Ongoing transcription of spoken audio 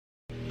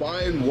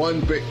Buying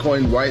one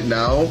Bitcoin right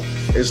now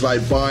is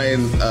like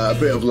buying a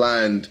bit of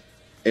land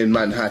in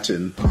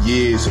Manhattan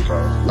years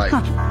ago, like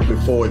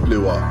before it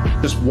blew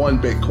up. Just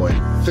one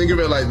Bitcoin. Think of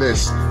it like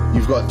this.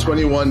 You've got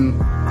 21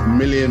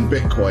 million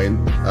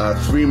Bitcoin,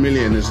 3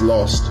 million is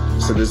lost,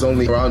 so there's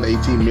only around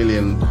 18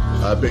 million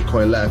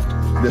Bitcoin left.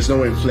 There's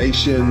no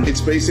inflation. It's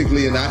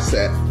basically an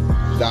asset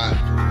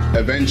that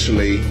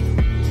eventually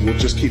will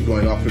just keep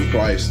going up in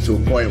price to a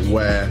point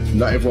where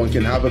not everyone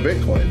can have a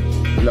Bitcoin.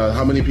 You know,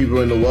 how many people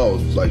are in the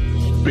world? Like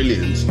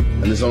billions,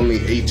 and there's only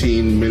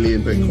 18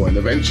 million Bitcoin.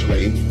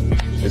 Eventually,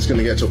 it's going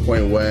to get to a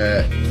point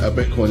where a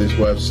Bitcoin is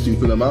worth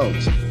stupid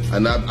amounts.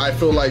 And I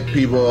feel like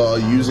people are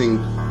using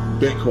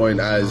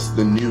Bitcoin as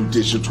the new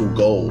digital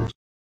gold.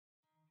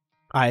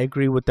 I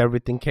agree with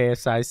everything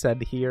KSI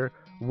said here.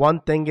 One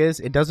thing is,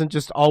 it doesn't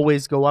just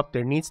always go up.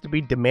 There needs to be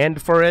demand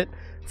for it,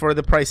 for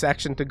the price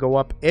action to go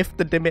up. If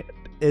the demand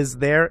is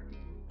there,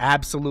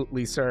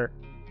 absolutely, sir,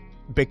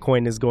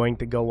 Bitcoin is going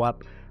to go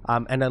up.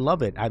 And I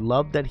love it. I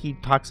love that he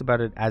talks about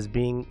it as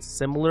being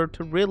similar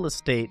to real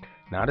estate,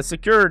 not a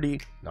security.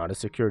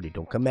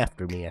 Don't come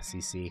after me,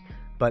 SEC.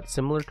 But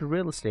similar to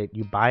real estate,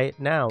 you buy it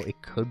now, it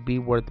could be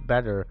worth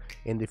better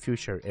in the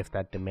future if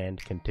that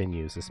demand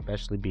continues,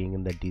 especially being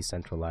in the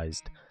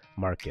decentralized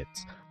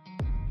markets.